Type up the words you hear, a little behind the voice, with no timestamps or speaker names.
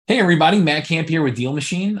Hey everybody, Matt Camp here with Deal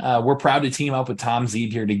Machine. We're proud to team up with Tom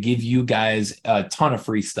Zeeb here to give you guys a ton of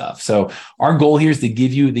free stuff. So our goal here is to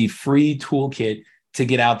give you the free toolkit to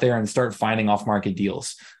get out there and start finding off-market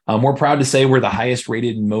deals. We're proud to say we're the highest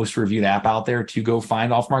rated and most reviewed app out there to go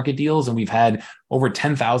find off-market deals. And we've had over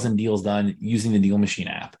 10,000 deals done using the Deal Machine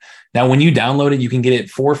app. Now, when you download it, you can get it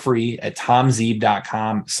for free at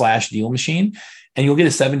tomzeeb.com/dealmachine, and you'll get a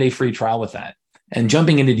 7-day free trial with that. And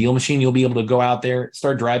jumping into Deal Machine, you'll be able to go out there,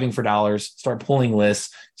 start driving for dollars, start pulling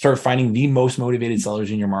lists, start finding the most motivated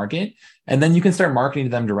sellers in your market. And then you can start marketing to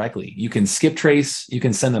them directly. You can skip trace, you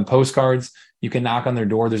can send them postcards, you can knock on their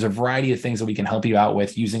door. There's a variety of things that we can help you out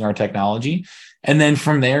with using our technology. And then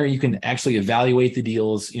from there, you can actually evaluate the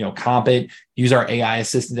deals, comp it, use our AI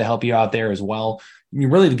assistant to help you out there as well. You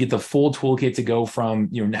really to get the full toolkit to go from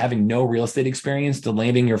having no real estate experience to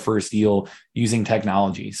landing your first deal using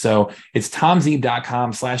technology. So it's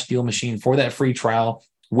tomzeeb.com/deal machine for that free trial.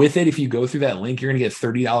 With it, if you go through that link, you're going to get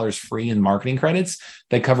 $30 free in marketing credits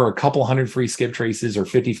that cover a couple hundred free skip traces or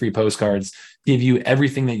 50 free postcards, give you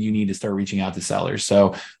everything that you need to start reaching out to sellers.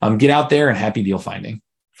 So get out there and happy deal finding.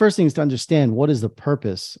 First thing is to understand what is the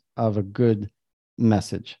purpose of a good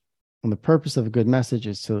message. And the purpose of a good message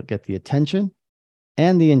is to get the attention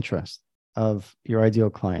and the interest of your ideal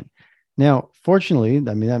client. Now, fortunately,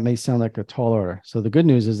 that may sound like a tall order. So the good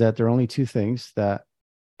news is that there are only two things that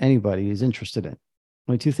anybody is interested in.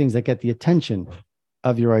 Only two things that get the attention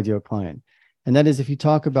of your ideal client. And that is if you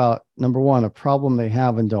talk about, number one, a problem they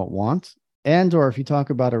have and don't want, or if you talk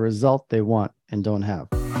about a result they want and don't have.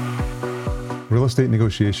 Real estate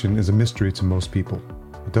negotiation is a mystery to most people.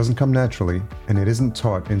 It doesn't come naturally, and it isn't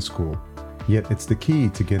taught in school. Yet it's the key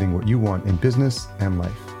to getting what you want in business and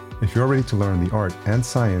life. If you're ready to learn the art and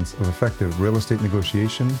science of effective real estate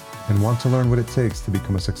negotiation and want to learn what it takes to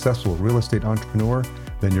become a successful real estate entrepreneur,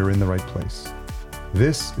 then you're in the right place.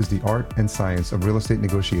 This is the art and science of real estate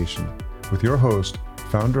negotiation with your host,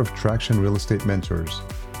 founder of Traction Real Estate Mentors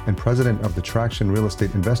and president of the Traction Real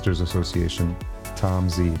Estate Investors Association, Tom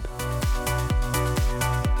Zeeb.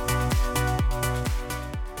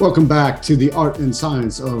 Welcome back to the Art and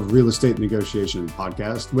Science of Real Estate Negotiation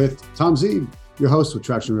podcast with Tom Zeeb, your host with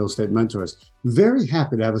Traction Real Estate Mentors. Very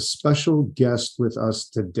happy to have a special guest with us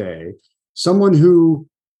today, someone who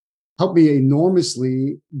helped me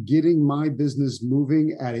enormously getting my business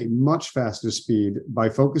moving at a much faster speed by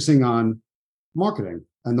focusing on marketing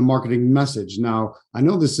and the marketing message. Now, I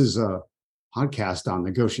know this is a podcast on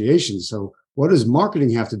negotiations, so what does marketing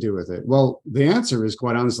have to do with it? Well, the answer is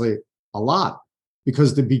quite honestly a lot.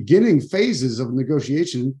 Because the beginning phases of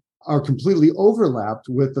negotiation are completely overlapped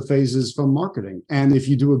with the phases from marketing. And if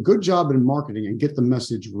you do a good job in marketing and get the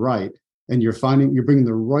message right, and you're bringing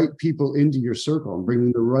the right people into your circle and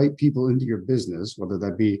bringing the right people into your business, whether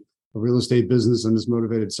that be a real estate business and its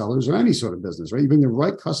motivated sellers or any sort of business, right? You bring the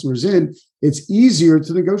right customers in, it's easier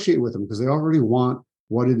to negotiate with them because they already want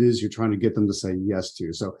what it is you're trying to get them to say yes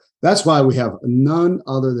to. So that's why we have none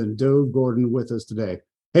other than Dov Gordon with us today.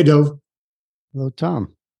 Hey, Dov. Hello,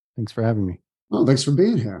 Tom. Thanks for having me. Oh, thanks for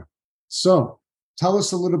being here. So tell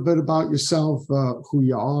us a little bit about yourself, who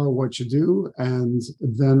you are, what you do, and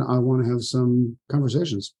then I want to have some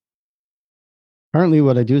conversations. Currently,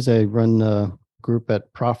 what I do is I run a group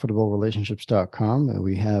at profitablelationships.com.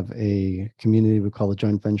 We have a community we call the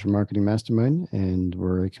Joint Venture Marketing Mastermind, and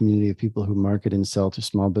we're a community of people who market and sell to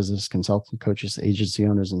small business consultant coaches, agency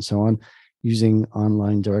owners, and so on, using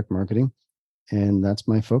online direct marketing. And that's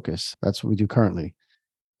my focus. That's what we do currently.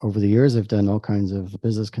 Over the years, I've done all kinds of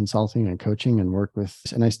business consulting and coaching and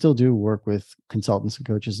I still do work with consultants and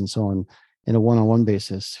coaches and so on in a one-on-one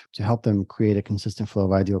basis to help them create a consistent flow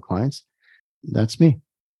of ideal clients. That's me.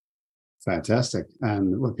 Fantastic.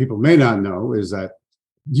 And what people may not know is that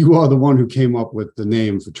you are the one who came up with the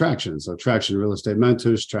name for Traction. So Traction Real Estate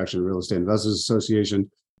Mentors, Traction Real Estate Investors Association.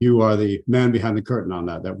 You are the man behind the curtain on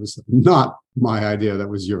that. That was not my idea. That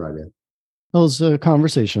was your idea. Well, it was a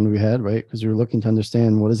conversation we had, right? Because we were looking to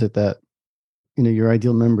understand what is it that, your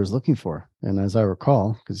ideal member is looking for. And as I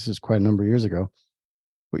recall, because this is quite a number of years ago,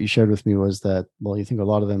 what you shared with me was that, well, you think a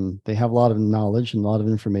lot of them, they have a lot of knowledge and a lot of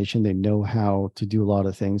information. They know how to do a lot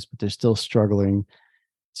of things, but they're still struggling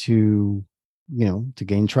to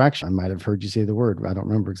gain traction. I might have heard you say the word, I don't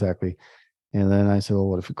remember exactly. And then I said, well,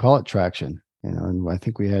 what if we call it traction? And I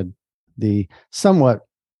think we had the somewhat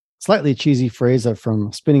slightly cheesy phrase of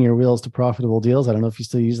from spinning your wheels to profitable deals. I don't know if you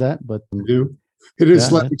still use that, but I do. It is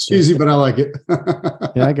slightly cheesy, but I like it.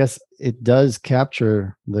 Yeah, I guess it does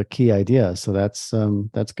capture the key idea. So that's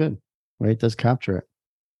good, right? It does capture it.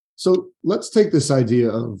 So let's take this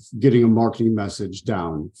idea of getting a marketing message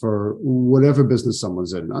down for whatever business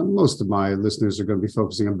someone's in. Most of my listeners are going to be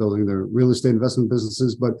focusing on building their real estate investment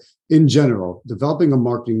businesses, but in general, developing a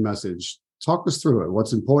marketing message. Talk us through it.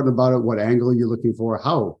 What's important about it? What angle you're looking for?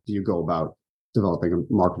 How do you go about developing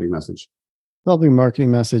a marketing message? Developing a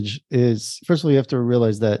marketing message is, first of all, you have to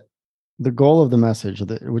realize that the goal of the message,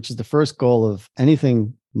 which is the first goal of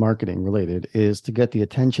anything marketing related, is to get the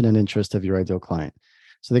attention and interest of your ideal client.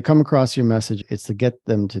 So they come across your message, it's to get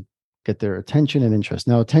them to get their attention and interest.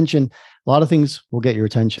 Now, attention, a lot of things will get your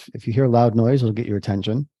attention. If you hear loud noise, it'll get your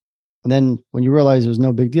attention. And then when you realize there's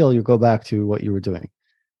no big deal, you go back to what you were doing.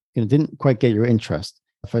 Didn't quite get your interest.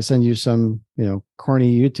 If I send you some,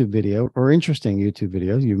 corny YouTube video or interesting YouTube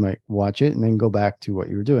videos, you might watch it and then go back to what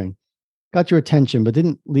you were doing. Got your attention, but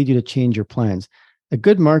didn't lead you to change your plans. A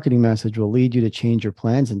good marketing message will lead you to change your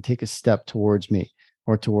plans and take a step towards me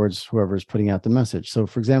or towards whoever is putting out the message. So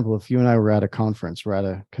for example, if you and I were at a conference, we're at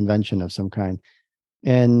a convention of some kind,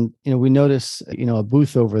 and we notice, a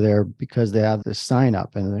booth over there because they have this sign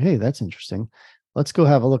up and hey, that's interesting. Let's go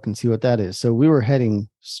have a look and see what that is. So we were heading,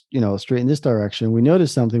 straight in this direction. We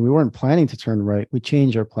noticed something. We weren't planning to turn right. We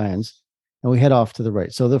change our plans and we head off to the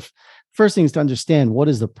right. So the first thing is to understand what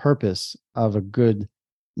is the purpose of a good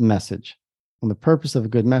message. And the purpose of a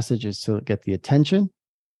good message is to get the attention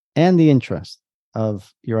and the interest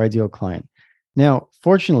of your ideal client. Now,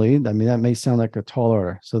 fortunately, that may sound like a tall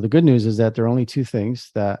order. So the good news is that there are only two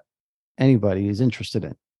things that anybody is interested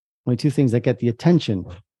in. Only two things that get the attention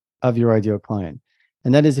of your ideal client.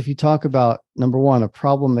 And that is if you talk about, number one, a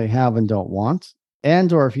problem they have and don't want,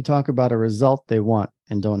 and or if you talk about a result they want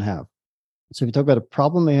and don't have. So if you talk about a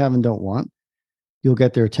problem they have and don't want, you'll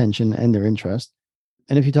get their attention and their interest.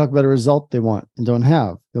 And if you talk about a result they want and don't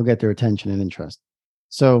have, you'll get their attention and interest.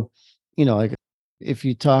 So, like if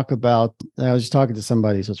you talk about, I was just talking to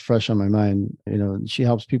somebody, so it's fresh on my mind, she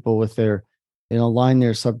helps people with their, align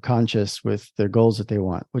their subconscious with their goals that they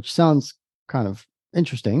want, which sounds kind of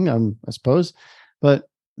interesting, I suppose, but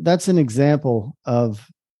that's an example of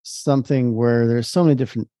something where there's so many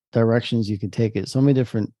different directions you can take it, so many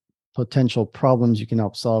different potential problems you can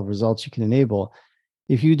help solve, results you can enable.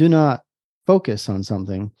 If you do not focus on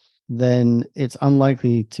something, then it's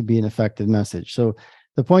unlikely to be an effective message. So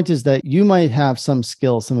the point is that you might have some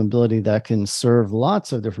skill, some ability that can serve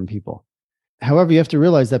lots of different people. However, you have to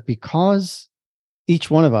realize that because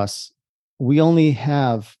each one of us, we only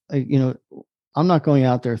have, I'm not going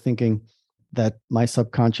out there thinking that my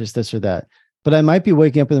subconscious this or that, but I might be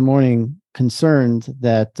waking up in the morning concerned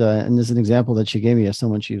that, and this is an example that she gave me as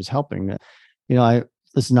someone she was helping.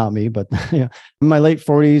 This is not me, but in my late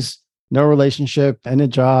 40s, no relationship and a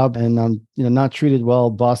job, and I'm not treated well.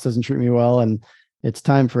 Boss doesn't treat me well, and it's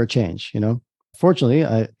time for a change. Fortunately,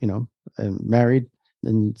 I'm married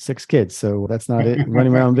and 6 kids, so that's not it.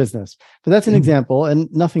 Running my own business, but that's an example, and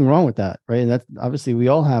nothing wrong with that, right? And that's obviously we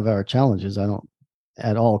all have our challenges. I don't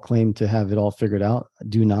at all claim to have it all figured out. I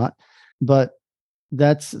do not, but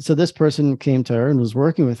so this person came to her and was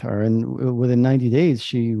working with her, and within 90 days,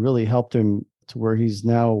 she really helped him to where he's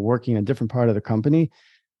now working a different part of the company.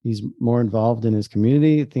 He's more involved in his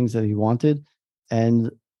community, things that he wanted,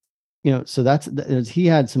 and so he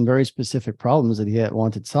had some very specific problems that he had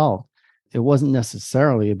wanted solved. It wasn't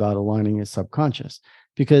necessarily about aligning his subconscious,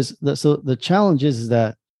 because the challenge is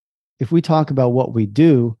that if we talk about what we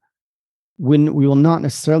do, when we will not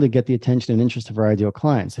necessarily get the attention and interest of our ideal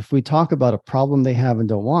clients. If we talk about a problem they have and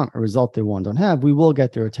don't want, a result they want and don't have, we will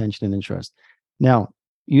get their attention and interest. Now,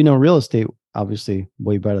 real estate obviously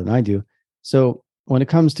way better than I do. So when it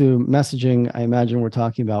comes to messaging, I imagine we're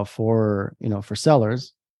talking about for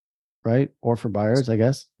sellers, right? Or for buyers, I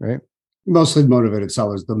guess, right? Mostly motivated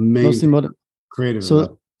sellers, the main creative.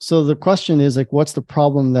 So the question is like, what's the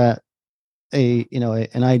problem that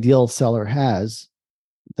an ideal seller has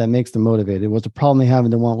that makes them motivated? What's the problem they have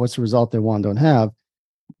and don't want? What's the result they want and don't have?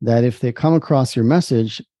 That if they come across your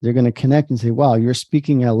message, they're going to connect and say, wow, you're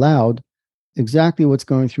speaking out loud exactly what's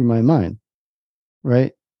going through my mind,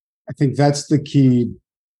 right? I think that's the key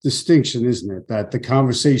distinction, isn't it? That the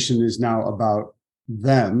conversation is now about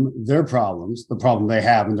them, their problems, the problem they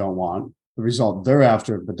have and don't want, the result they're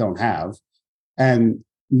after but don't have, and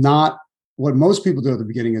not what most people do at the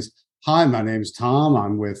beginning is, hi, my name's Tom.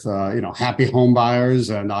 I'm with Happy Home Buyers,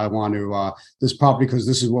 and I want to this property because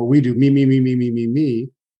this is what we do. Me.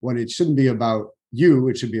 When it shouldn't be about you,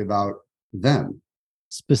 it should be about them.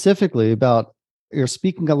 Specifically about you're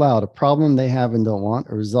speaking aloud, a problem they have and don't want,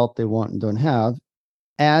 a result they want and don't have,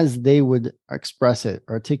 as they would express it,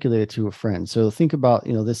 articulate it to a friend. So think about,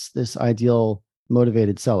 this ideal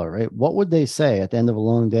motivated seller, right? What would they say at the end of a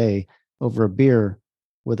long day over a beer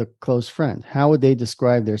with a close friend? How would they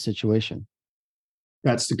describe their situation?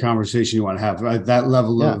 That's the conversation you want to have, right? That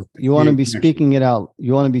level of you want to be connection. speaking it out.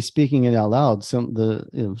 You want to be speaking it out loud. Similar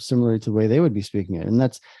to the way they would be speaking it, and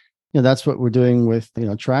that's what we're doing with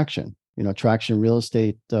Traction. Traction Real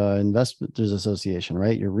Estate Investors Association,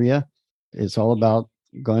 right? Your RIA. It's all about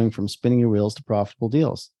going from spinning your wheels to profitable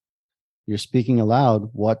deals. You're speaking aloud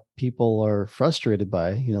what people are frustrated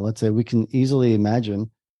by. Let's say we can easily imagine,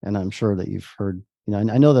 and I'm sure that you've heard. I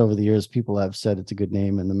know that over the years people have said it's a good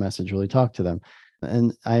name, and the message really talked to them.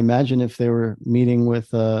 And I imagine if they were meeting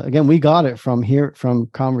with, again, we got it from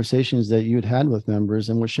conversations that you'd had with members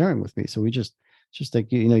and were sharing with me. So we just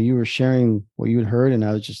like, you were sharing what you had heard, and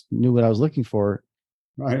I just knew what I was looking for,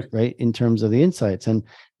 right, in terms of the insights. And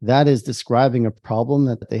that is describing a problem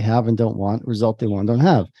that they have and don't want, result they want, don't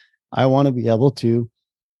have. I want to be able to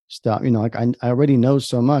stop, like I already know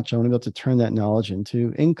so much. I want to be able to turn that knowledge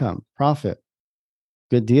into income, profit,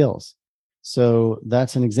 good deals. So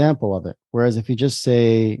that's an example of it. Whereas if you just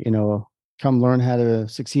say, come learn how to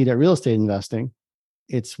succeed at real estate investing,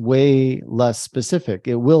 it's way less specific.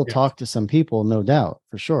 It will talk to some people, no doubt,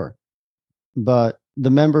 for sure. But the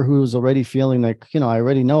member who's already feeling like, I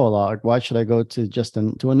already know a lot, like, why should I go to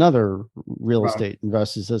to another real estate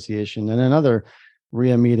investors association and another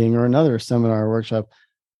RIA meeting or another seminar or workshop?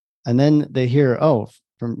 And then they hear,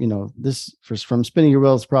 from spinning your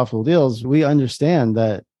wheels to profitable deals, we understand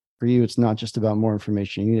that for you, it's not just about more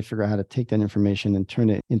information. You need to figure out how to take that information and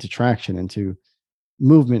turn it into traction, into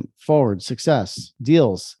movement forward, success,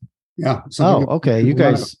 deals. Yeah. Oh, okay. You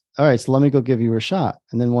guys, all right. So let me go give you a shot.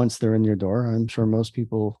 And then once they're in your door, I'm sure most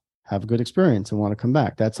people have a good experience and want to come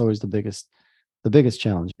back. That's always the biggest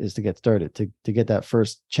challenge, is to get started, to get that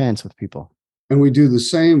first chance with people. And we do the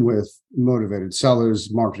same with motivated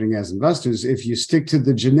sellers marketing as investors. If you stick to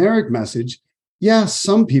the generic message,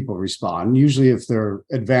 some people respond. Usually if they're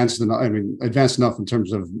advanced enough in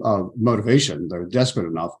terms of motivation, they're desperate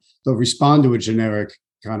enough, they'll respond to a generic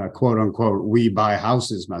kind of quote unquote, we buy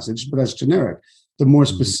houses message, but that's generic. The more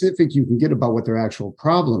specific you can get about what their actual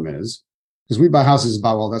problem is, because we buy houses is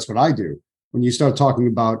about, well, that's what I do. When you start talking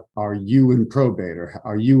about, are you in probate or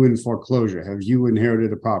are you in foreclosure? Have you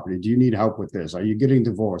inherited a property? Do you need help with this? Are you getting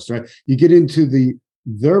divorced, right? You get into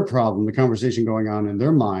their problem, the conversation going on in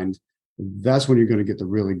their mind. That's when you're going to get the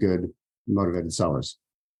really good motivated sellers.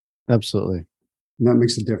 Absolutely. And that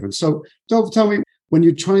makes a difference. So Dov, tell me, when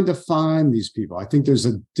you're trying to find these people, I think there's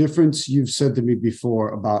a difference. You've said to me before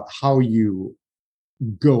about how you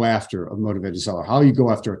go after a motivated seller, how you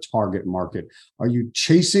go after a target market. Are you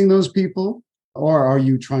chasing those people or are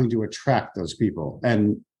you trying to attract those people?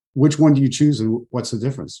 And which one do you choose and what's the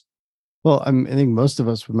difference? Well, I think most of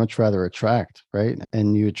us would much rather attract, right?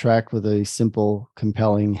 And you attract with a simple,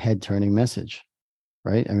 compelling, head-turning message,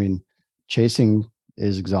 right? I mean, chasing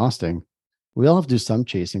is exhausting. We all have to do some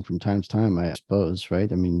chasing from time to time, I suppose,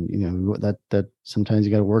 right? I mean, that sometimes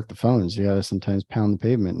you got to work the phones. You got to sometimes pound the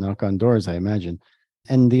pavement, knock on doors, I imagine.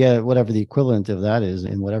 And whatever the equivalent of that is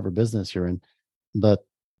in whatever business you're in. But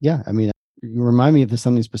yeah, I mean, you remind me of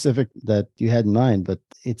something specific that you had in mind, but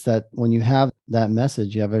it's that when you have that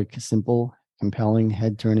message, you have a simple, compelling,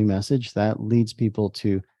 head-turning message that leads people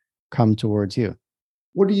to come towards you.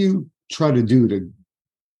 What do you try to do to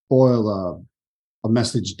boil a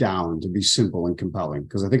message down to be simple and compelling?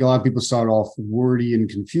 Because I think a lot of people start off wordy and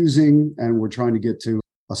confusing, and we're trying to get to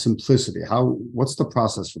a simplicity. What's the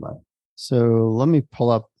process for that? So let me pull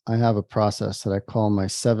up. I have a process that I call my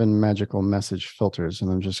 7 magical message filters,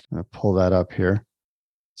 and I'm just going to pull that up here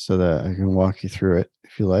so that I can walk you through it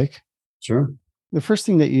if you like. Sure. The first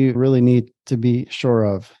thing that you really need to be sure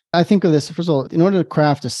of, I think of this, first of all, in order to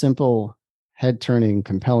craft a simple, head-turning,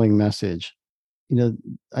 compelling message,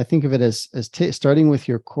 I think of it as starting with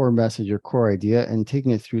your core message, your core idea, and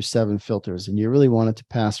taking it through 7 filters. And you really want it to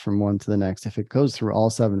pass from one to the next. If it goes through all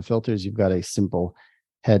 7 filters, you've got a simple,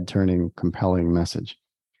 head-turning, compelling message.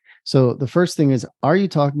 So the first thing is, are you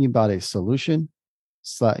talking about a solution,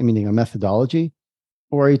 meaning a methodology,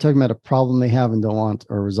 or are you talking about a problem they have and don't want,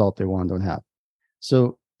 or a result they want and don't have?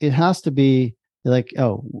 So it has to be like,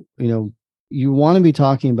 you want to be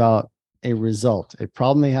talking about a result, a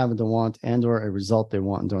problem they have and don't want, and or a result they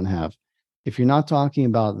want and don't have. If you're not talking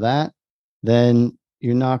about that, then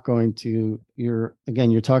you're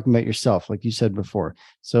talking about yourself, like you said before.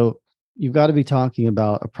 So you've got to be talking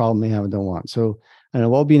about a problem they have and don't want. So I don't know,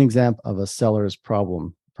 what would be an example of a seller's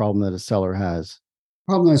problem that a seller has?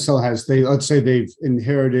 Problem that a seller has, let's say they've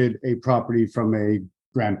inherited a property from a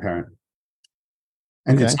grandparent.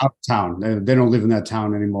 And It's out of town. They don't live in that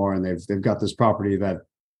town anymore. And they've got this property that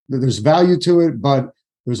there's value to it, but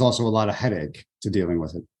there's also a lot of headache to dealing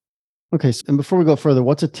with it. Okay. So, and before we go further,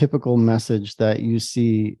 what's a typical message that you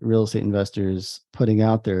see real estate investors putting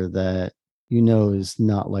out there that is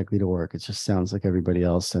not likely to work? It just sounds like everybody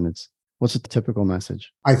else. And what's a typical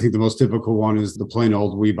message? I think the most typical one is the plain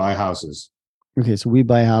old "we buy houses." Okay. So we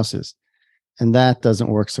buy houses, and that doesn't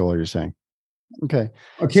work so well, you're saying. Okay.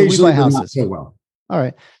 Occasionally, so we buy but not houses. so well. All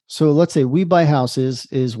right. So let's say we buy houses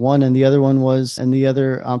is one, and the other one was, and the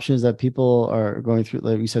other option is that people are going through,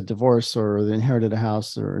 like you said, divorce, or they inherited a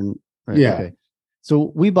house, or right. Yeah. Okay.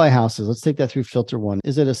 So we buy houses. Let's take that through filter one.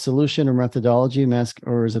 Is it a solution or methodology mask,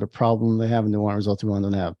 or is it a problem they have and they want a result they want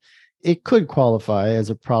to have? It could qualify as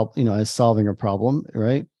a problem, as solving a problem,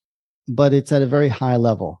 right? But it's at a very high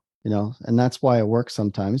level, and that's why it works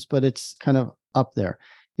sometimes, but it's kind of up there.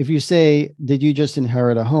 If you say, did you just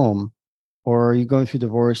inherit a home, or are you going through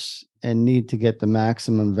divorce and need to get the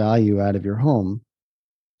maximum value out of your home?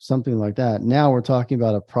 Something like that. Now we're talking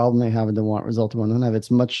about a problem they have and they want result they want to have. It's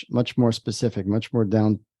much, much more specific, much more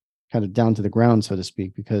down to the ground, so to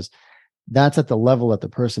speak, because that's at the level that the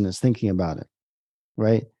person is thinking about it,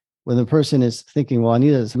 right? When the person is thinking, well, we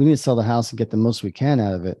need to sell the house and get the most we can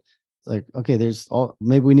out of it. Like, okay,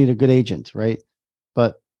 maybe we need a good agent, right?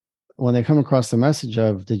 But when they come across the message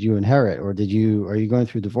of, did you inherit, or are you going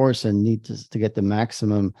through divorce and need to get the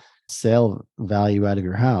maximum sale value out of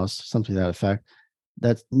your house, something to that effect,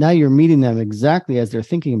 that's now you're meeting them exactly as they're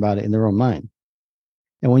thinking about it in their own mind.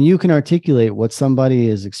 And when you can articulate what somebody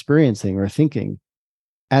is experiencing or thinking,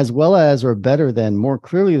 as well as, or better than, more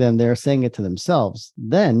clearly than they're saying it to themselves,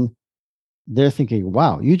 then they're thinking,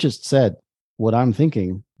 wow, you just said what I'm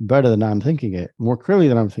thinking better than I'm thinking it, more clearly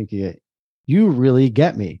than I'm thinking it. You really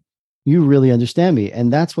get me. You really understand me.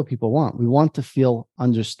 And that's what people want. We want to feel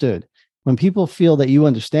understood. When people feel that you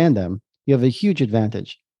understand them, you have a huge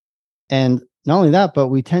advantage. And not only that, but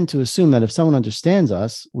we tend to assume that if someone understands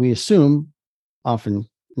us, we assume, often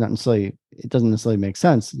not necessarily, it doesn't necessarily make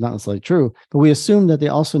sense, not necessarily true, but we assume that they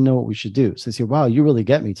also know what we should do. So they say, wow, you really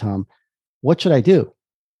get me, Tom. What should I do?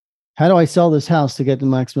 How do I sell this house to get the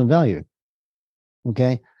maximum value?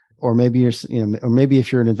 Okay. Or maybe or maybe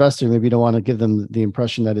if you're an investor, maybe you don't want to give them the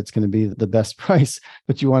impression that it's going to be the best price,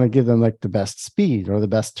 but you want to give them like the best speed or the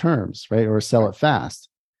best terms, right? Or sell it fast,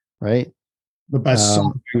 right? The best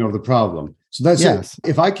solving of the problem. So that's it.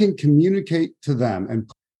 If I can communicate to them and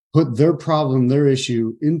put their problem, their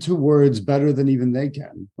issue into words better than even they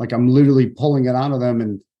can, like I'm literally pulling it out of them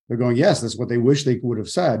and they're going, yes, that's what they wish they would have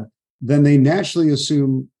said, then they naturally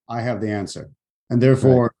assume I have the answer. And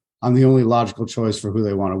therefore, I'm the only logical choice for who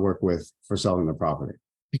they want to work with for selling the property.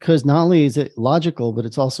 Because not only is it logical, but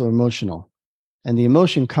it's also emotional. And the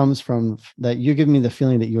emotion comes from that you're giving me the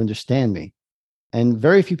feeling that you understand me. And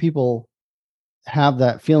very few people have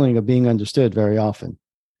that feeling of being understood very often.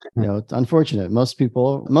 It's unfortunate. Most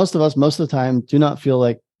of us, most of the time, do not feel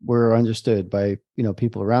like we're understood by,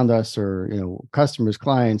 people around us or, customers,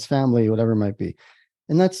 clients, family, whatever it might be.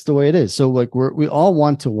 And that's the way it is. So like we all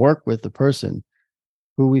want to work with the person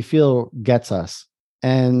who we feel gets us.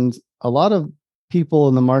 And a lot of people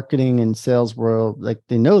in the marketing and sales world, like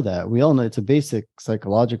they know that. We all know it's a basic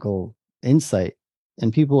psychological insight.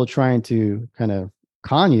 And people are trying to kind of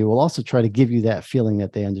con you will also try to give you that feeling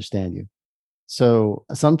that they understand you. So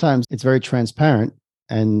sometimes it's very transparent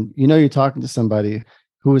and you're talking to somebody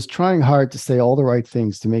who is trying hard to say all the right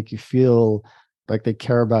things to make you feel like they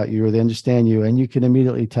care about you or they understand you. And you can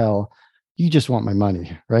immediately tell you just want my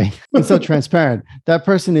money, right? It's so transparent. That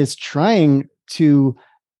person is trying to,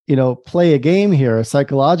 play a game here, a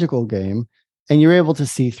psychological game, and you're able to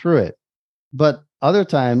see through it. But other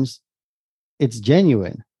times it's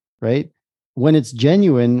genuine, right? When it's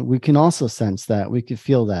genuine, we can also sense that, we can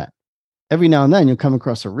feel that. Every now and then you'll come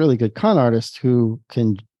across a really good con artist who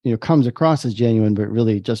can, comes across as genuine, but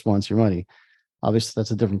really just wants your money. Obviously,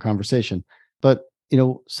 that's a different conversation. But,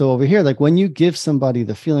 so over here, like when you give somebody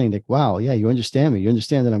the feeling like, wow, yeah, you understand me. You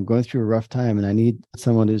understand that I'm going through a rough time and I need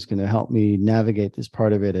someone who's going to help me navigate this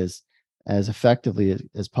part of it as effectively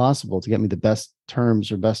as possible to get me the best terms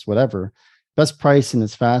or best whatever, best price and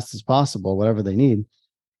as fast as possible, whatever they need.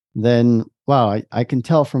 Then, wow, I can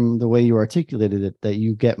tell from the way you articulated it that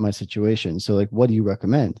you get my situation. So like, what do you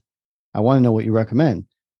recommend? I want to know what you recommend.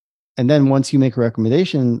 And then once you make a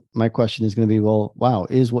recommendation, my question is going to be, well, wow,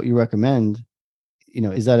 is what you recommend,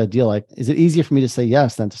 is that a deal? Like, is it easier for me to say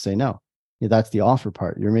yes than to say no? That's the offer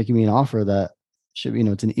part. You're making me an offer that should,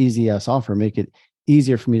 it's an easy yes offer. Make it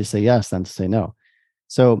easier for me to say yes than to say no.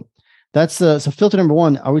 So that's so filter number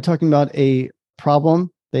one. Are we talking about a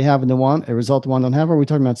problem they have and they want, a result they want don't have, or are we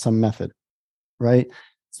talking about some method, right?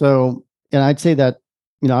 So, and I'd say that,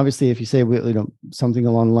 obviously if you say, something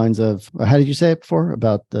along the lines of, how did you say it before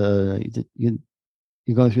about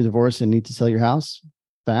you're going through divorce and need to sell your house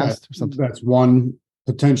fast or something. That's one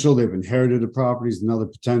potential. They've inherited a property is another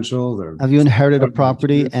potential. Have you inherited a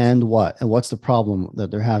property and what? And what's the problem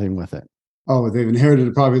that they're having with it? Oh, they've inherited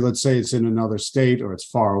a property. Let's say it's in another state or it's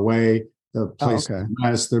far away. The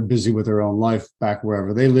place, they're busy with their own life back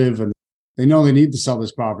wherever they live. And they know they need to sell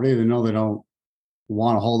this property. They know they don't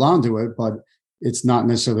want to hold on to it, but it's not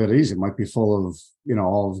necessarily that easy. It might be full of,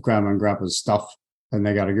 all of grandma and grandpa's stuff, and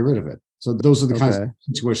they got to get rid of it. So those are the kinds of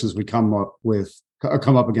situations we come up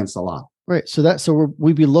against a lot. Right. So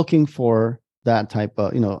we'd be looking for that type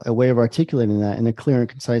of, a way of articulating that in a clear and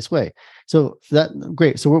concise way. So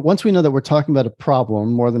great. So once we know that we're talking about a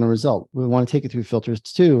problem more than a result, we want to take it through filters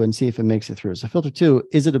 2 and see if it makes it through. So filter 2,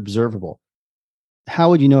 is it observable? How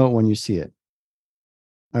would you know it when you see it?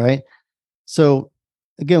 All right. So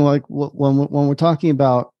again, like when we're talking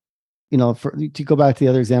about, to go back to the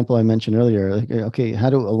other example I mentioned earlier, like, okay,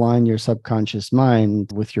 how to align your subconscious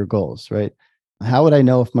mind with your goals, right? How would I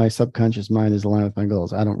know if my subconscious mind is aligned with my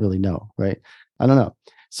goals? I don't really know, right? I don't know.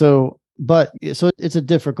 So it's a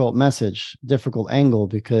difficult message, difficult angle,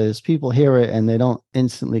 because people hear it and they don't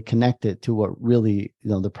instantly connect it to what really,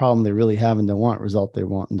 the problem they really have and don't want, result they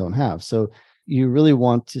want and don't have. So you really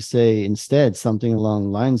want to say instead something along the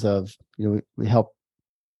lines of, we help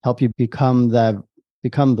you become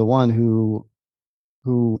the one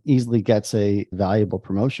who easily gets a valuable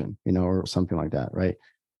promotion, or something like that, right?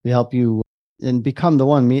 We help you and become the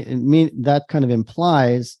one. That kind of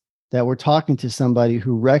implies that we're talking to somebody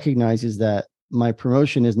who recognizes that my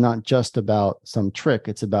promotion is not just about some trick.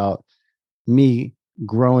 It's about me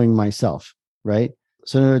growing myself, right?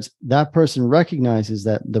 So in other words, that person recognizes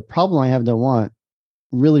that the problem I have don't want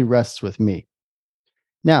really rests with me.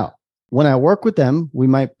 Now, when I work with them, we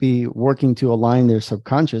might be working to align their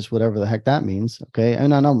subconscious, whatever the heck that means. Okay.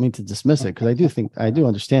 And I don't mean to dismiss it, because I do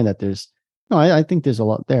understand that I think there's a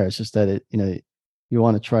lot there. It's just that you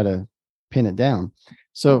want to try to pin it down.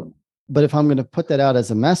 So, but if I'm going to put that out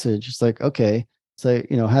as a message, it's like, okay, so,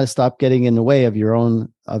 how to stop getting in the way of your own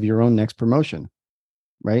next promotion,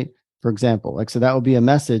 right? For example, so that would be a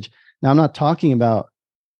message. Now, I'm not talking about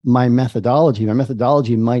my methodology. My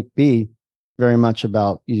methodology might be very much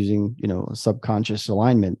about using, subconscious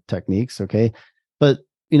alignment techniques. Okay. But,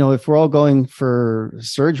 if we're all going for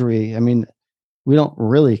surgery, we don't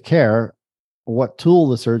really care what tool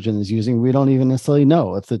the surgeon is using. We don't even necessarily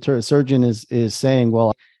know if the surgeon is saying,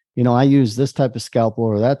 well, I use this type of scalpel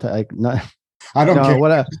or that type. I don't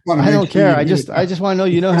care. I don't care. I just want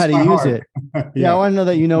to know how to use it. Yeah, I want to know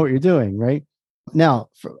that you know what you're doing, right? Now,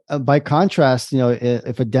 by contrast,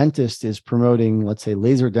 if a dentist is promoting, let's say,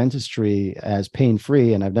 laser dentistry as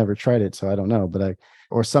pain-free, and I've never tried it, so I don't know,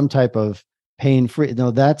 or some type of pain-free,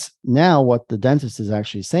 that's now what the dentist is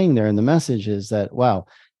actually saying there. And the message is that, wow,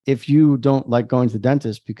 if you don't like going to the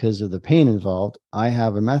dentist because of the pain involved, I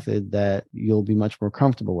have a method that you'll be much more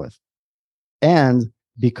comfortable with. And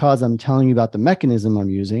because I'm telling you about the mechanism I'm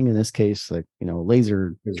using, in this case,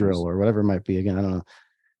 laser drill or whatever it might be, again, I don't know.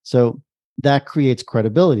 So that creates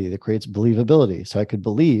credibility, that creates believability. So I could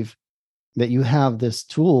believe that you have this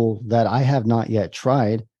tool that I have not yet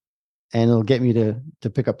tried, and it'll get me to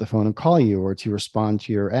pick up the phone and call you, or to respond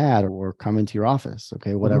to your ad, or come into your office.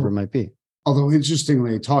 Okay, whatever it might be. Although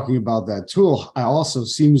interestingly, talking about that tool, I also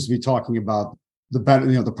seems to be talking about the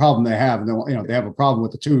problem they have. They have a problem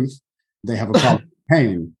with the tooth. They have a problem with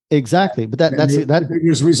pain. Exactly. But that's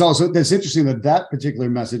there's a result. So that's interesting that particular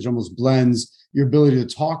message almost blends your ability to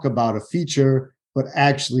talk about a feature, but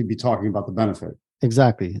actually be talking about the benefit.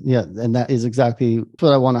 Exactly. Yeah. And that is exactly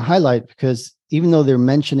what I want to highlight, because even though they're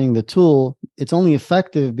mentioning the tool, it's only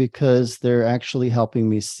effective because they're actually helping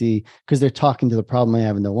me see, because they're talking to the problem I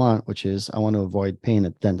have and don't want, which is I want to avoid pain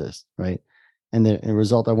at the dentist, right? And the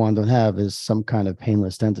result I want to have is some kind of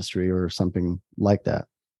painless dentistry or something like that.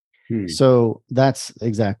 So that's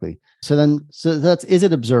exactly. So that's, is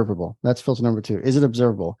it observable? That's filter number 2. Is it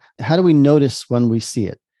observable? How do we notice when we see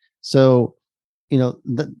it? So,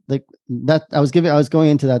 that I was going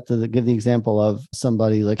into that to give the example of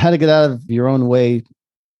somebody, like how to get out of your own way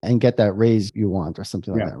and get that raise you want, or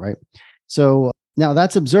something like that, right? So now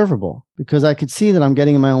that's observable, because I could see that I'm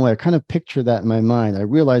getting in my own way. I kind of picture that in my mind. I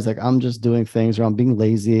realize I'm just doing things, or I'm being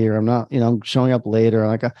lazy, or I'm not, I'm showing up later,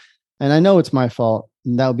 and I know it's my fault.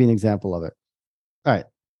 And that would be an example of it. All right.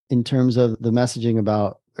 In terms of the messaging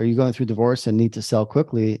about, are you going through divorce and need to sell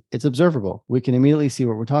quickly? It's observable. We can immediately see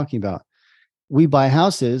what we're talking about. We buy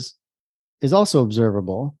houses is also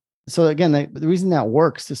observable. So again, the reason that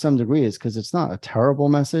works to some degree is because it's not a terrible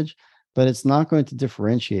message, but it's not going to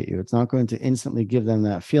differentiate you. It's not going to instantly give them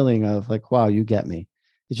that feeling of like, wow, you get me.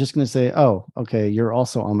 it's just going to say, oh, okay, you're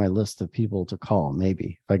also on my list of people to call,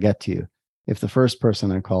 maybe if I get to you, if the first person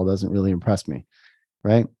I call doesn't really impress me,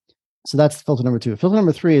 right? So that's filter number 2. Filter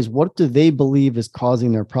number 3 is, what do they believe is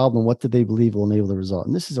causing their problem? What do they believe will enable the result?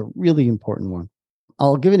 And this is a really important one.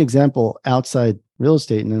 I'll give an example outside real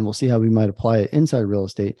estate, and then we'll see how we might apply it inside real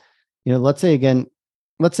estate. Let's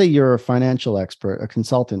say you're a financial expert, a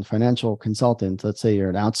consultant, financial consultant. Let's say you're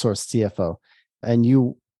an outsourced CFO, and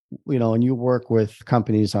you work with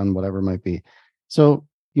companies on whatever it might be. So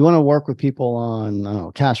you want to work with people on, I don't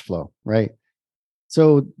know, cash flow, right?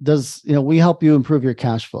 So we help you improve your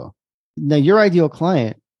cash flow. Now, your ideal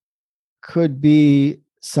client could be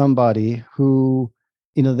somebody who,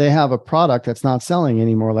 they have a product that's not selling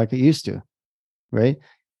anymore like it used to, right?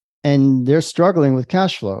 And they're struggling with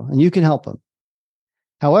cash flow, and you can help them.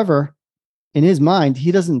 However, in his mind,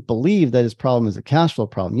 he doesn't believe that his problem is a cash flow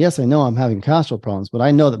problem. Yes, I know I'm having cash flow problems, but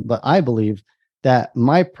I believe that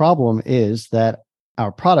my problem is that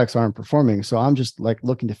our products aren't performing. So I'm just like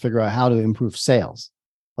looking to figure out how to improve sales,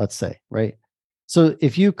 let's say, right? So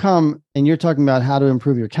if you come and you're talking about how to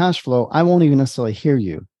improve your cash flow, I won't even necessarily hear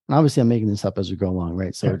you. And obviously I'm making this up as we go along,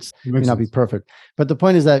 right? So it may not be perfect. But the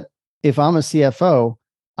point is that if I'm a CFO,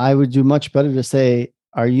 I would do much better to say,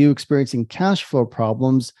 are you experiencing cash flow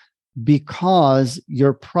problems because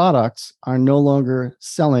your products are no longer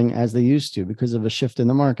selling as they used to because of a shift in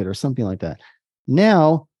the market or something like that?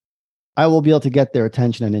 Now I will be able to get their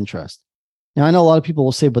attention and interest. Now, I know a lot of people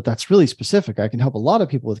will say, but that's really specific. I can help a lot of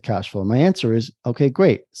people with cash flow. My answer is, okay,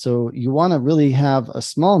 great. So you want to really have a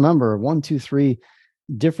small number, 1, 2, 3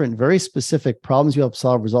 different, very specific problems you help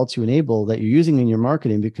solve, results you enable that you're using in your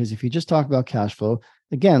marketing. Because if you just talk about cash flow,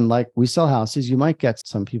 again, like we sell houses, you might get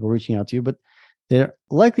some people reaching out to you, but they're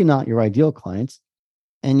likely not your ideal clients.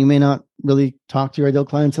 And you may not really talk to your ideal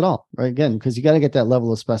clients at all, right? Again, because you got to get that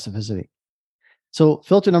level of specificity. So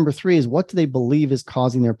filter number 3 is, what do they believe is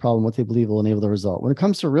causing their problem? What they believe will enable the result? When it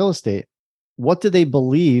comes to real estate, what do they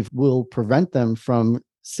believe will prevent them from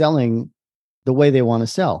selling the way they want to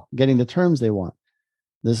sell, getting the terms they want?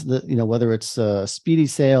 Whether it's a speedy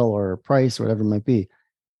sale or a price or whatever it might be.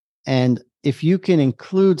 And if you can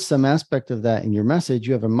include some aspect of that in your message,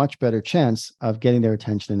 you have a much better chance of getting their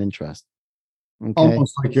attention and interest. Okay?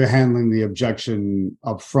 Almost like you're handling the objection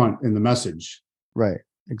up front in the message. Right.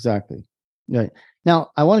 Exactly. Right. Now,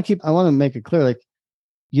 I want to make it clear, like,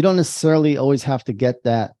 you don't necessarily always have to get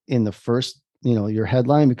that in the first, your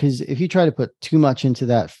headline, because if you try to put too much into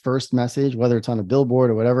that first message, whether it's on a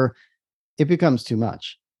billboard or whatever, it becomes too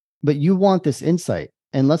much. But you want this insight.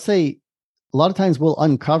 And let's say a lot of times we'll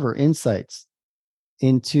uncover insights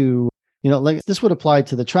into, like this would apply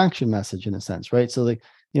to the traction message in a sense, right? So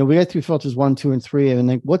we get through filters 1, 2, and 3, and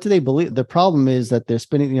like, what do they believe? The problem is that they're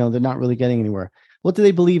spinning, they're not really getting anywhere. What do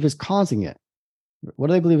they believe is causing it? What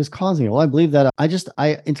do they believe is causing it? Well, I believe that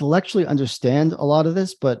I intellectually understand a lot of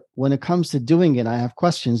this, but when it comes to doing it, I have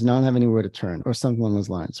questions and I don't have anywhere to turn or something along those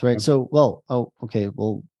lines, right? So, okay.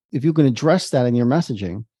 Well, if you can address that in your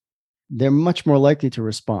messaging, they're much more likely to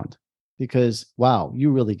respond because, wow,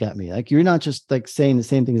 you really get me. Like, you're not just like saying the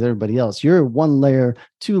same thing as everybody else. You're 1 layer,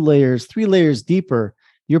 2 layers, 3 layers deeper.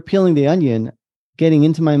 You're peeling the onion, getting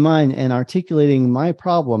into my mind and articulating my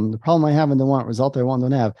problem, the problem I have and the result I want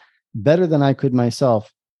to have, better than I could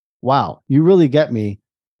myself. Wow, you really get me.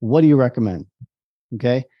 What do you recommend?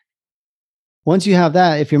 Okay. Once you have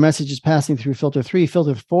that, if your message is passing through filter 3,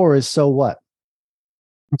 filter 4 is, so what?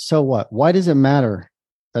 So what? Why does it matter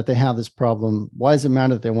that they have this problem? Why does it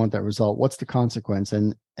matter that they want that result? What's the consequence?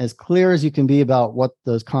 And as clear as you can be about what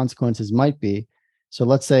those consequences might be. So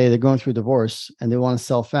let's say they're going through divorce and they want to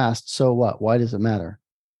sell fast. So what? Why does it matter?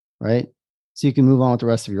 Right? So you can move on with the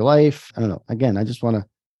rest of your life. I don't know. Again, I just want to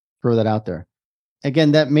throw that out there.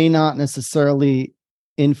 Again, that may not necessarily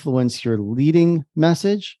influence your leading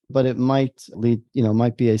message, but it might lead,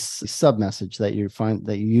 might be a sub message that you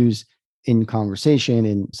use in conversation,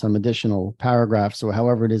 in some additional paragraphs, or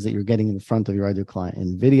however it is that you're getting in front of your ideal client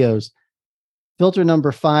in videos. Filter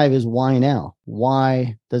number 5 is, why now?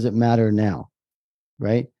 Why does it matter now?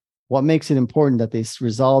 Right? What makes it important that they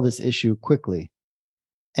resolve this issue quickly?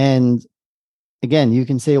 And again, you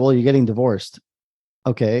can say, well, you're getting divorced.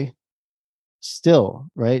 Okay. Still,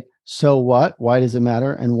 right? So what? Why does it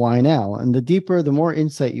matter? And why now? And the deeper, the more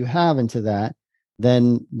insight you have into that,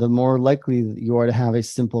 then the more likely you are to have a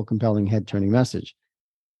simple, compelling, head-turning message.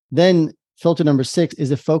 Then filter number 6 is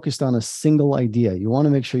it focused on a single idea. You want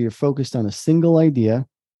to make sure you're focused on a single idea.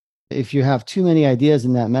 If you have too many ideas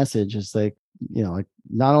in that message, it's like, like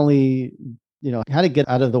not only, how to get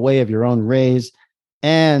out of the way of your own raise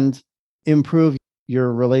and improve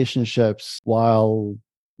your relationships while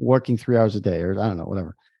working 3 hours a day, or I don't know,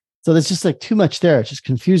 whatever. So there's just like too much there. It just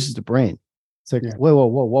confuses the brain. It's like, whoa,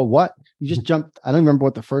 what? You just jumped. I don't remember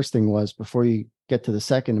what the first thing was before you get to the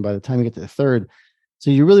second. And by the time you get to the third,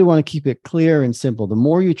 so you really want to keep it clear and simple. The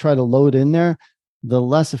more you try to load in there, the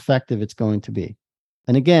less effective it's going to be.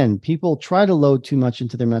 And again, people try to load too much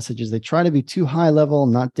into their messages. They try to be too high level,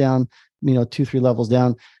 not down, 2-3 levels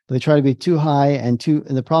down, but they try to be too high and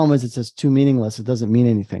the problem is it's just too meaningless. It doesn't mean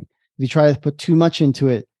anything. If you try to put too much into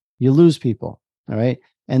it, you lose people. All right.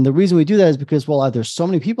 And the reason we do that is because, there's so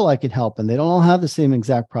many people I could help and they don't all have the same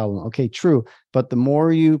exact problem. Okay, true. But the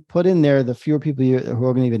more you put in there, the fewer people who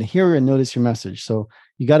are going to even hear and notice your message. So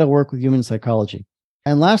you got to work with human psychology.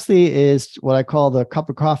 And lastly is what I call the cup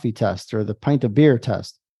of coffee test or the pint of beer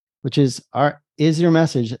test, which is your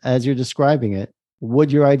message as you're describing it,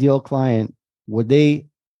 would your ideal client, would they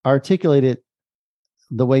articulate it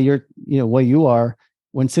the way way you are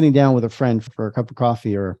when sitting down with a friend for a cup of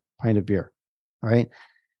coffee or a pint of beer? All right.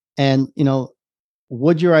 And,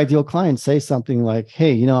 would your ideal client say something like,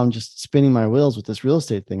 hey, I'm just spinning my wheels with this real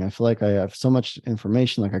estate thing. I feel like I have so much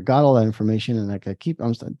information, like I got all that information and like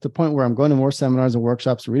I'm to the point where I'm going to more seminars and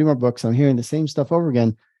workshops, reading more books. I'm hearing the same stuff over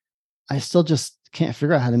again. I still just can't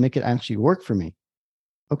figure out how to make it actually work for me.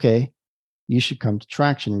 Okay. You should come to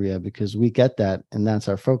Traction RIA because we get that. And that's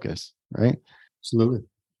our focus. Right. Absolutely.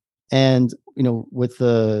 And, with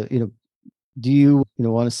the, do you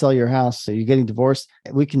want to sell your house? Are you getting divorced?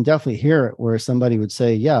 We can definitely hear it where somebody would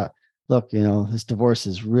say, yeah, look, this divorce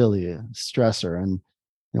is really a stressor. And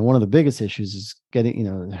one of the biggest issues is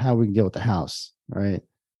getting, how we can deal with the house, right?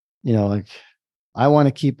 Like I want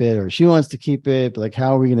to keep it or she wants to keep it, but like,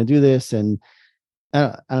 how are we going to do this? And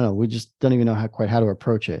I don't know. We just don't even know how to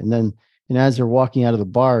approach it. And then, as you're walking out of the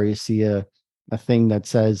bar, you see a thing that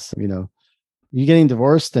says, you're getting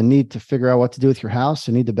divorced and need to figure out what to do with your house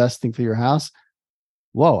and need the best thing for your house.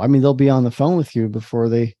 Whoa. I mean, they'll be on the phone with you before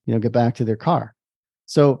they, get back to their car.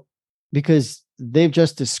 So because they've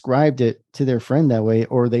just described it to their friend that way,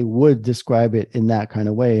 or they would describe it in that kind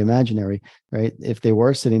of way, imaginary, right? If they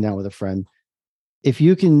were sitting down with a friend, if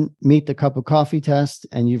you can meet the cup of coffee test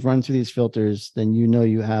and you've run through these filters, then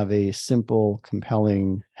you have a simple,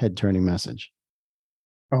 compelling, head-turning message.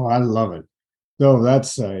 Oh, I love it. Though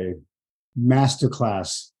that's a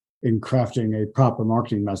masterclass in crafting a proper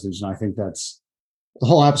marketing message. And I think that's the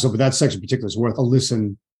whole episode, but that section in particular is worth a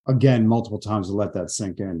listen again multiple times to let that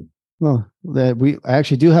sink in. Well, I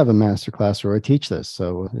actually do have a masterclass where I teach this.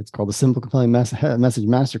 So it's called the Simple Compelling Message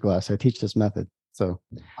Masterclass. I teach this method. So,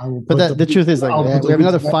 but the truth is, like, we have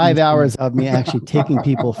another 5 hours of me actually taking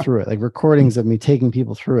people through it, like recordings of me taking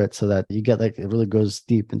people through it, so that you get like it really goes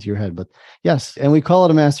deep into your head. But yes, and we call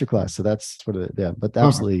it a masterclass, so that's what it. Yeah, but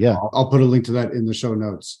absolutely, yeah. I'll put a link to that in the show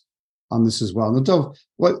notes on this as well. Now, Dov,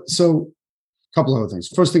 so a couple other things.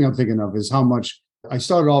 First thing I'm thinking of is how much I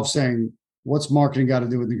started off saying, what's marketing got to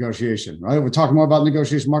do with negotiation? Right? We're talking more about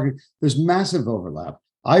negotiation marketing. There's massive overlap.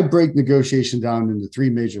 I break negotiation down into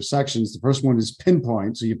 3 major sections. The first one is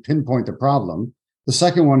pinpoint. So you pinpoint the problem. The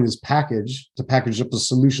second one is package, to package up a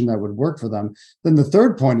solution that would work for them. Then the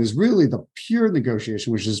third point is really the pure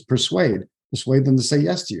negotiation, which is persuade them to say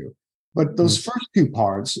yes to you. But those first 2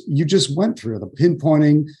 parts, you just went through the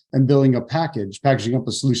pinpointing and building a packaging up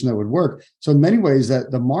a solution that would work. So in many ways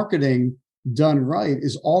that the marketing done right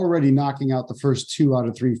is already knocking out the first 2 out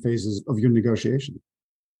of 3 phases of your negotiation.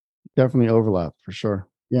 Definitely overlap for sure.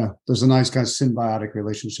 Yeah, there's a nice kind of symbiotic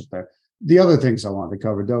relationship there. The other things I wanted to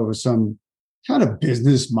cover, Dov, is some kind of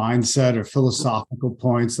business mindset or philosophical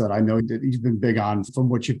points that I know that you've been big on from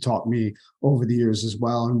what you've taught me over the years as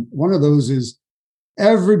well. And one of those is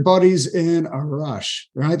everybody's in a rush,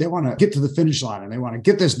 right? They want to get to the finish line and they want to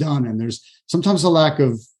get this done. And there's sometimes a lack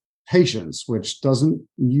of patience, which doesn't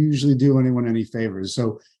usually do anyone any favors.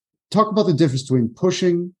 So talk about the difference between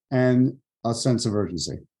pushing and a sense of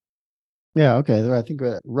urgency. Yeah. Okay. I think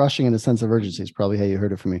rushing in a sense of urgency is probably how you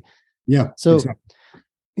heard it from me. Yeah. So, exactly.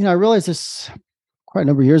 I realized this quite a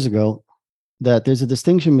number of years ago that there's a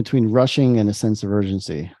distinction between rushing and a sense of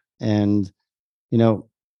urgency. And,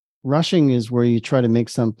 rushing is where you try to make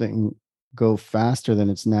something go faster than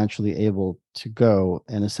it's naturally able to go.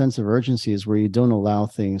 And a sense of urgency is where you don't allow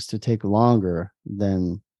things to take longer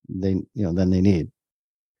than they need.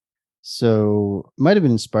 So it might have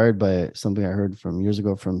been inspired by something I heard from years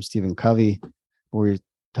ago from Stephen Covey, where he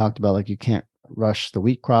talked about like you can't rush the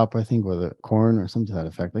wheat crop, I think, or the corn or something to that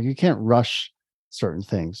effect. Like you can't rush certain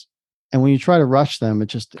things. And when you try to rush them, it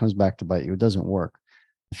just comes back to bite you. It doesn't work.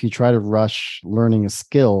 If you try to rush learning a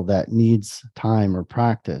skill that needs time or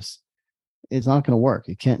practice, it's not going to work.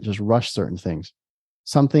 You can't just rush certain things.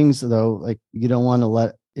 Some things, though, like you don't want to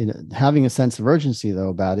let having a sense of urgency though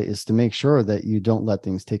about it is to make sure that you don't let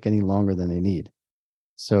things take any longer than they need.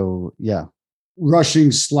 So yeah.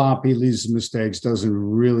 Rushing sloppy leads to mistakes doesn't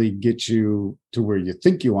really get you to where you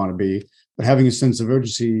think you want to be. But having a sense of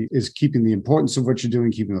urgency is keeping the importance of what you're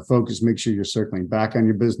doing, keeping the focus, make sure you're circling back on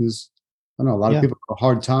your business. I know a lot of people have a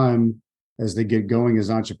hard time as they get going as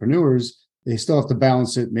entrepreneurs. They still have to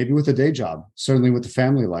balance it, maybe with a day job, certainly with the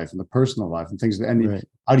family life and the personal life and things. And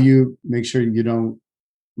how do you make sure you don't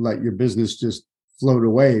let your business just float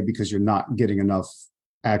away because you're not getting enough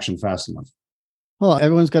action fast enough? Well,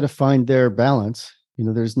 everyone's got to find their balance.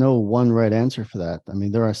 There's no one right answer for that. I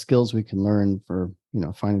mean, there are skills we can learn for,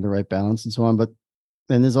 finding the right balance and so on. But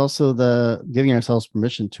then there's also the giving ourselves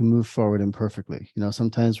permission to move forward imperfectly.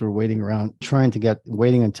 Sometimes we're waiting around,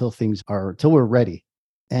 waiting until we're ready.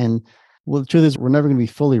 And well, the truth is, we're never going to be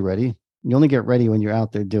fully ready. You only get ready when you're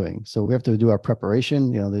out there doing. So we have to do our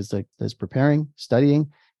preparation. There's preparing, studying,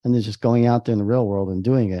 and there's just going out there in the real world and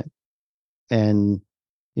doing it. And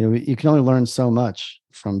you can only learn so much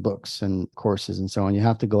from books and courses and so on. You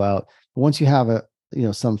have to go out. Once you have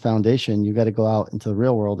some foundation, you got to go out into the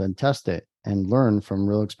real world and test it and learn from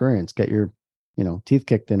real experience. Get your, teeth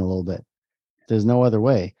kicked in a little bit. There's no other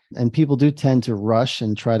way. And people do tend to rush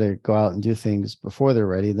and try to go out and do things before they're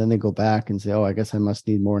ready. Then they go back and say, oh, I guess I must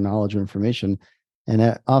need more knowledge or information.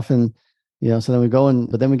 And often, so then we go in,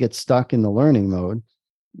 but then we get stuck in the learning mode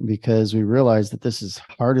because we realize that this is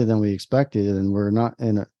harder than we expected. And we're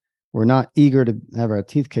not eager to have our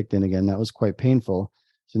teeth kicked in again. That was quite painful.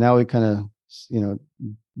 So now we kind of,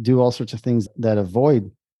 do all sorts of things that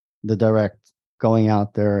avoid the direct going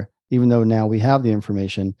out there, even though now we have the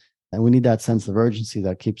information. And we need that sense of urgency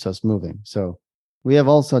that keeps us moving. So we have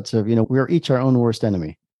all sorts of, we're each our own worst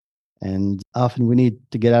enemy. And often we need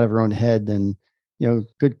to get out of our own head. And,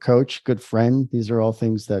 good coach, good friend, these are all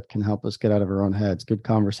things that can help us get out of our own heads. Good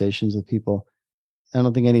conversations with people. I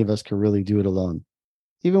don't think any of us can really do it alone.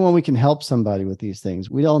 Even when we can help somebody with these things,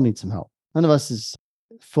 we all need some help. None of us is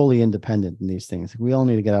fully independent in these things. We all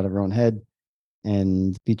need to get out of our own head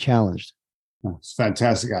and be challenged. It's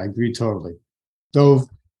fantastic. I agree totally. Dov,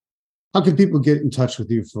 how can people get in touch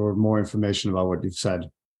with you for more information about what you've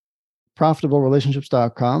said?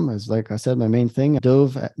 ProfitableRelationships.com is, like I said, my main thing.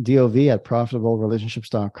 Dov, D-O-V at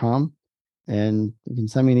ProfitableRelationships.com. And you can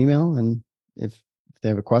send me an email. And if they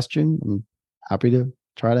have a question, I'm happy to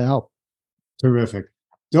try to help. Terrific.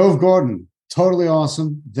 Dov Gordon, totally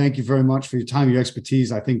awesome. Thank you very much for your time, your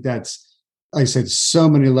expertise. I think that's, like I said, so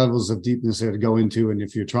many levels of deepness there to go into. And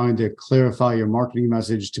if you're trying to clarify your marketing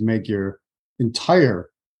message to make your entire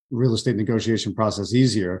real estate negotiation process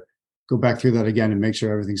easier, go back through that again and make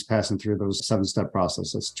sure everything's passing through those 7-step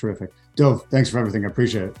process. That's terrific. Dov, thanks for everything. I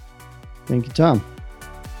appreciate it. Thank you, Tom.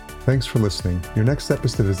 Thanks for listening. Your next step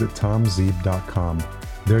is to visit tomzeeb.com.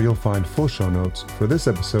 There you'll find full show notes for this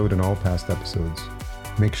episode and all past episodes.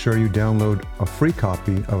 Make sure you download a free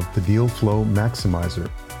copy of the Deal Flow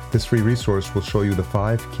Maximizer. This free resource will show you the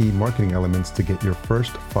 5 key marketing elements to get your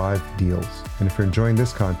first 5 deals. And if you're enjoying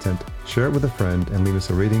this content, share it with a friend and leave us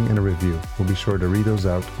a rating and a review. We'll be sure to read those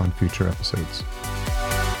out on future episodes.